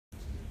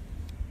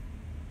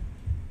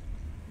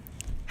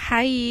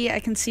Hi, I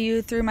can see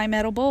you through my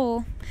metal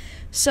bowl.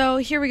 So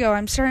here we go.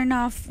 I'm starting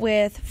off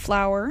with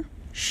flour,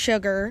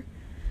 sugar,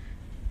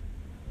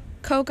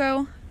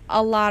 cocoa,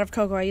 a lot of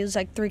cocoa. I use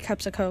like 3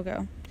 cups of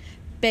cocoa,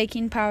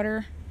 baking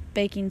powder,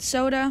 baking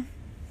soda,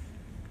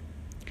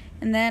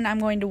 and then I'm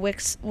going to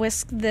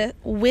whisk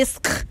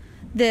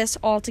this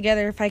all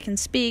together. If I can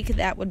speak,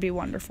 that would be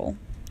wonderful.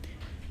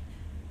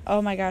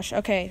 Oh my gosh.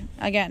 Okay,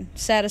 again,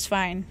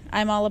 satisfying.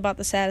 I'm all about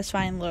the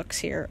satisfying looks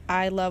here.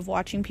 I love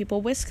watching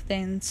people whisk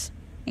things,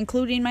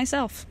 including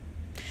myself.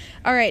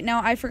 Alright,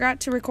 now I forgot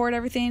to record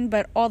everything,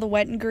 but all the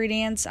wet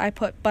ingredients, I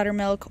put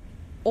buttermilk,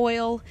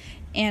 oil,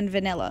 and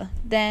vanilla.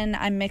 Then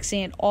I'm mixing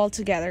it all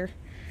together.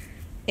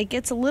 It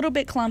gets a little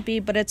bit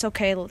clumpy, but it's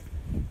okay.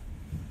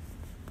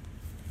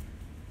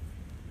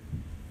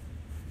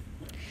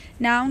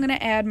 Now I'm going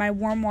to add my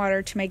warm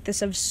water to make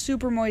this a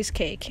super moist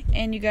cake.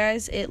 And you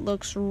guys, it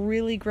looks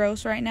really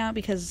gross right now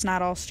because it's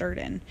not all stirred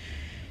in.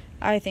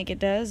 I think it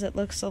does. It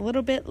looks a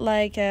little bit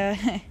like,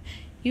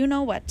 you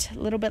know what, a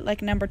little bit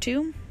like number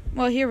 2.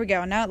 Well, here we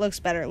go. Now it looks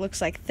better. It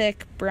looks like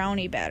thick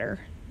brownie batter.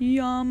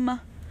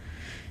 Yum.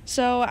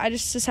 So I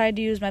just decided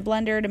to use my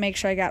blender to make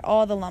sure I got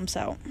all the lumps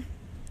out.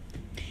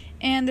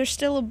 And there's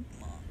still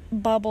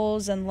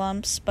bubbles and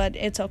lumps, but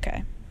it's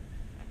okay.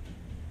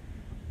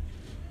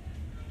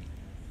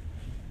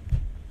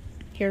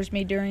 Here's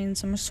me doing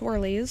some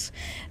swirlies.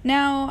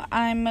 Now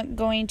I'm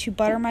going to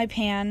butter my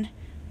pan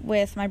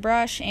with my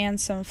brush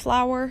and some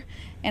flour,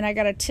 and I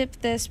gotta tip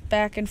this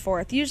back and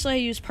forth. Usually I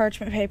use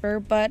parchment paper,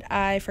 but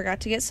I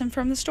forgot to get some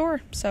from the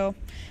store, so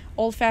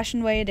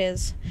old-fashioned way it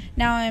is.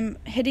 Now I'm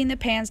hitting the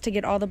pans to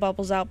get all the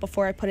bubbles out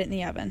before I put it in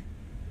the oven.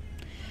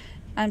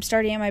 I'm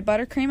starting at my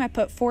buttercream. I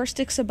put 4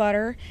 sticks of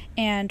butter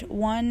and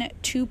 1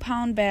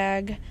 2-pound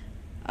bag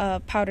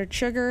of powdered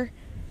sugar,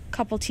 a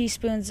couple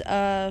teaspoons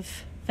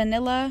of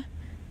vanilla,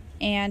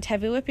 and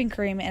heavy whipping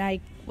cream, and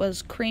I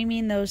was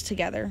creaming those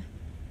together.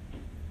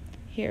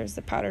 Here's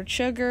the powdered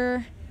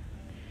sugar.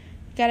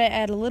 You gotta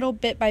add a little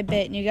bit by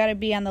bit, and you gotta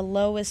be on the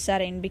lowest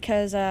setting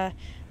because I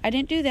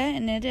didn't do that,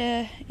 and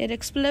it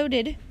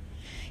exploded.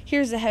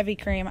 Here's the heavy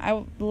cream.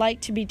 I like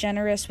to be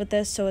generous with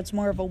this, so it's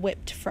more of a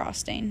whipped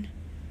frosting.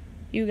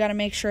 You gotta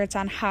make sure it's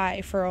on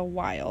high for a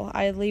while.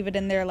 I leave it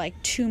in there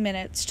like 2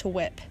 minutes to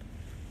whip.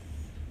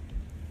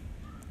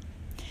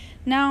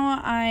 Now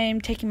I'm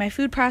taking my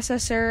food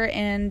processor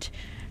and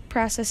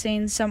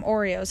processing some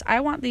Oreos. I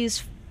want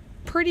these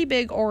pretty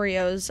big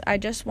Oreos. I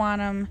just want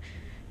them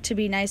to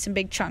be nice and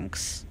big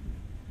chunks.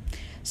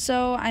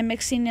 So I'm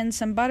mixing in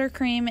some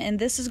buttercream, and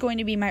this is going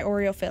to be my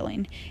Oreo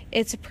filling.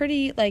 It's a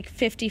pretty like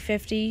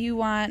 50-50. You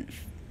want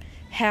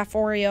half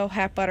Oreo,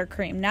 half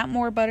buttercream. Not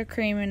more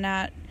buttercream and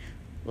not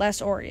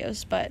less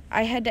Oreos, but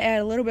I had to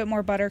add a little bit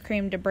more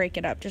buttercream to break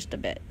it up just a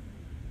bit.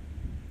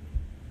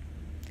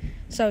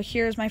 So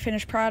here's my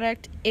finished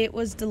product. It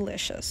was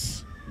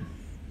delicious.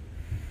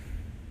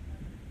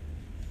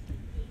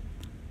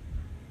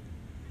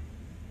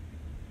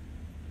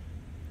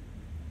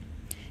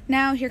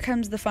 Now here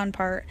comes the fun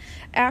part.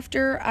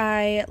 After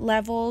I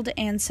leveled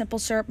and simple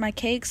syrup my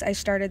cakes, I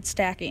started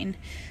stacking.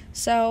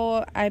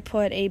 So I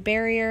put a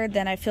barrier,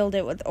 then I filled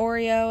it with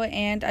Oreo,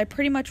 and I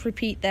pretty much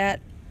repeat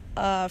that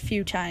a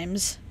few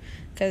times.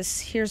 Because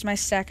here's my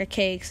stack of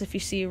cakes, if you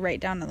see right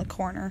down in the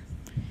corner.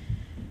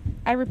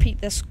 I repeat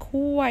this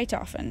quite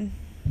often.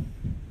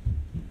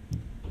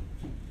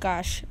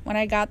 Gosh, when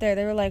I got there,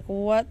 they were like,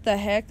 what the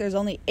heck? There's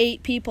only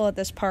 8 people at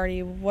this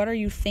party. What are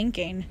you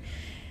thinking?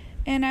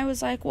 And I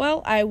was like,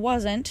 well, I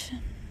wasn't.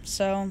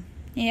 So,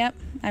 yep,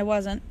 I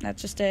wasn't.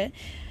 That's just it.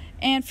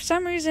 And for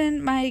some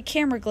reason, my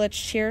camera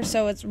glitched here,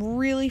 so it's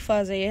really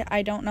fuzzy.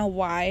 I don't know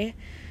why.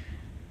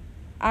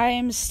 I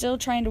am still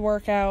trying to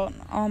work out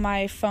all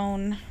my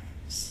phone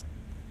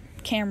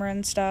camera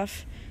and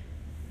stuff.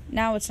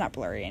 Now it's not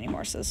blurry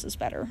anymore, so this is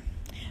better.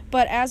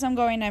 But as I'm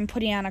going, I'm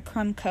putting on a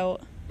crumb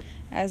coat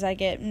as I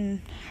get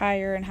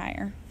higher and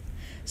higher.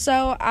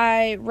 So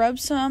I rubbed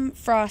some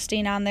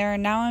frosting on there,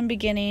 and now I'm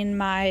beginning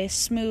my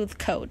smooth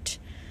coat.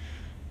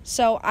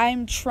 So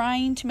I'm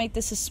trying to make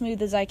this as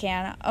smooth as I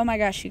can. Oh my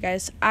gosh, you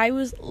guys. I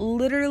was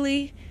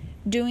literally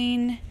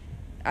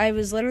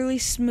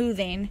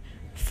smoothing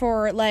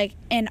for like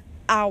an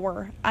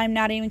hour. I'm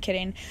not even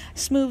kidding.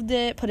 Smoothed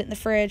it, put it in the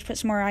fridge, put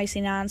some more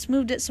icing on,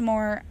 smoothed it some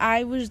more.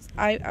 I was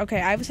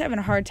having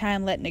a hard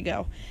time letting it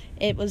go.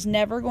 It was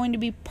never going to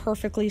be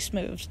perfectly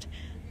smoothed,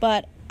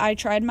 but I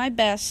tried my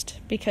best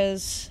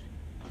because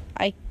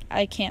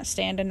I can't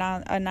stand a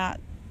not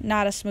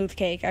a smooth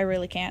cake. I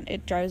really can't.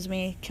 It drives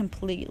me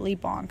completely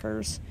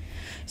bonkers.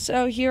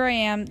 So here I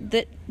am.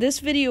 This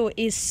video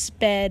is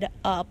sped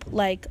up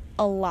like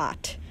a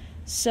lot.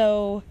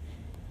 So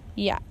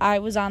yeah, I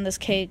was on this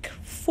cake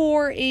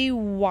for a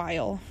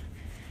while.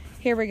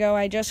 Here we go.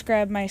 I just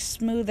grabbed my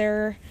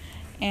smoother,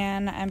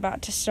 and I'm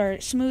about to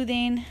start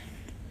smoothing.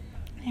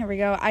 Here we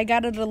go. I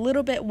got it a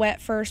little bit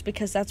wet first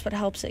because that's what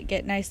helps it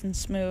get nice and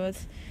smooth.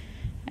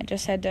 I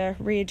just had to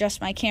readjust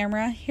my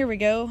camera. Here we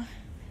go.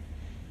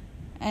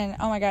 And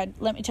oh my god,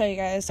 let me tell you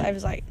guys, I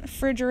was like,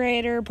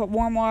 refrigerator, put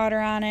warm water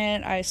on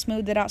it. I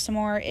smoothed it out some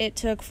more. It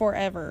took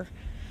forever.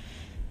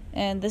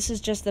 And this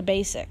is just the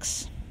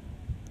basics.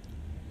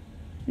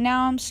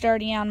 Now I'm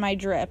starting on my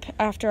drip.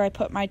 After I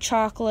put my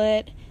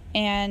chocolate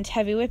and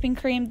heavy whipping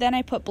cream, then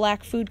I put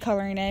black food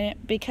coloring in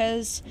it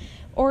because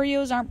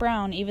Oreos aren't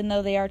brown even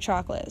though they are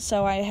chocolate.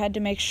 So I had to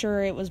make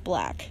sure it was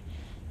black,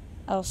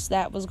 else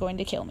that was going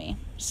to kill me.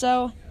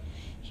 So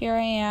here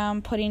I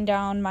am putting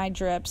down my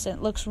drips.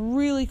 It looks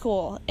really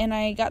cool. And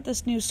I got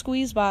this new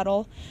squeeze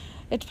bottle.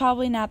 It's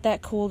probably not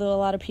that cool to a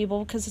lot of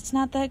people because it's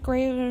not that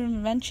great of an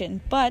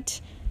invention, but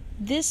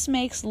this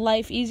makes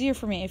life easier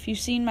for me. If you've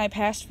seen my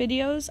past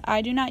videos,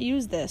 I do not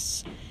use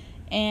this,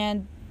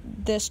 and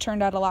this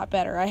turned out a lot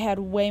better. I had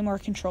way more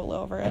control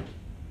over it.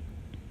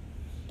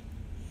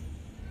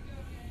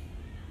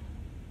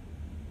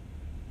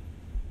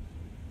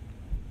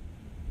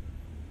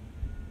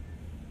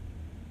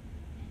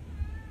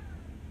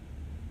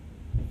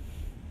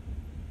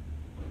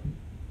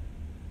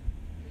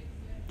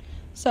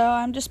 So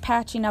I'm just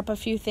patching up a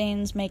few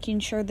things, making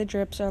sure the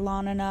drips are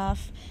long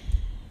enough,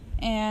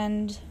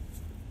 and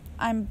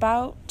I'm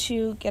about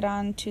to get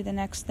on to the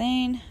next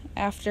thing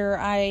after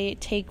I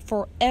take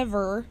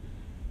forever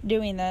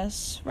doing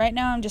this. Right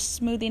now I'm just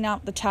smoothing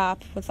out the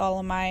top with all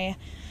of my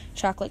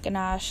chocolate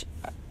ganache.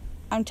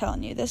 I'm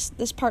telling you,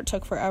 this part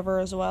took forever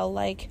as well.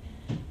 Like,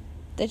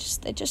 they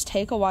just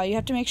take a while. You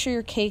have to make sure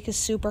your cake is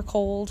super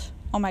cold.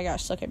 Oh my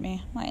gosh, look at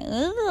me. Like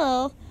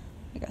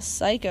a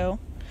psycho.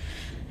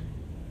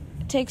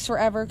 It takes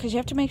forever because you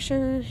have to make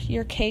sure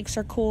your cakes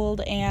are cooled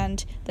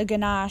and the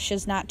ganache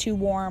is not too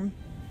warm.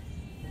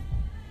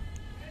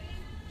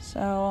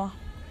 So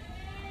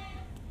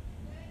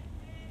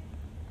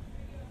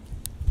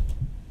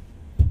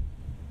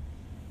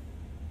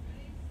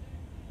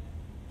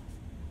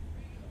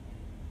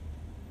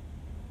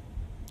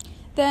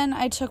then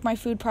I took my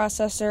food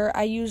processor.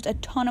 I used a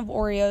ton of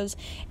Oreos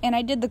and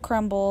I did the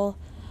crumble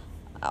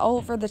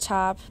over the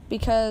top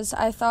because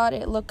I thought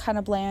it looked kind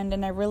of bland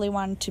and I really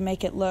wanted to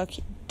make it look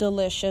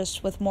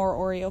delicious with more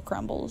Oreo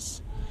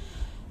crumbles.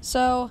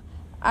 So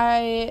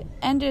I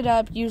ended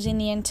up using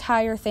the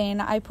entire thing.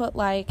 I put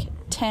like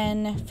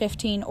 10,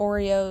 15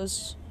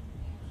 Oreos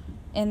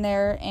in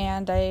there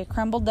and I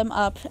crumbled them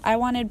up. I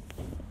wanted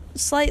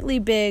slightly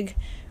big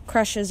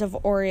crushes of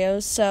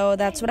Oreos, so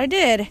that's what I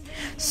did.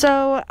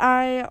 So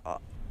I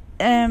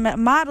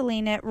am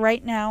modeling it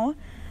right now.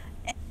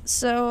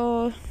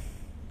 So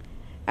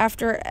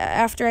after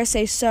I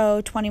say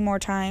so 20 more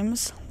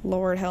times,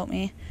 Lord help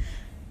me,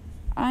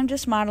 I'm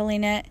just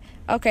modeling it.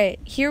 Okay,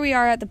 here we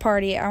are at the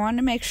party. I wanted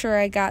to make sure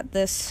I got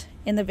this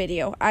in the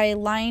video. I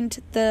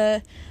lined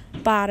the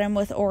bottom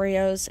with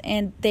Oreos,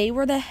 and they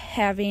were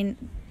having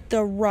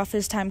the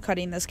roughest time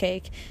cutting this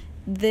cake.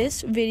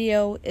 This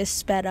video is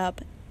sped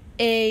up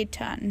a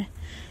ton.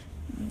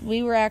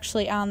 We were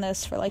actually on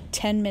this for like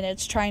 10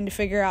 minutes trying to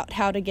figure out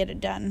how to get it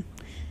done.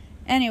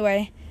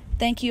 Anyway,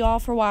 thank you all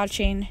for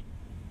watching.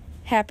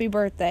 Happy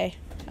birthday,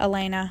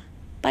 Elena.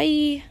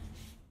 Bye.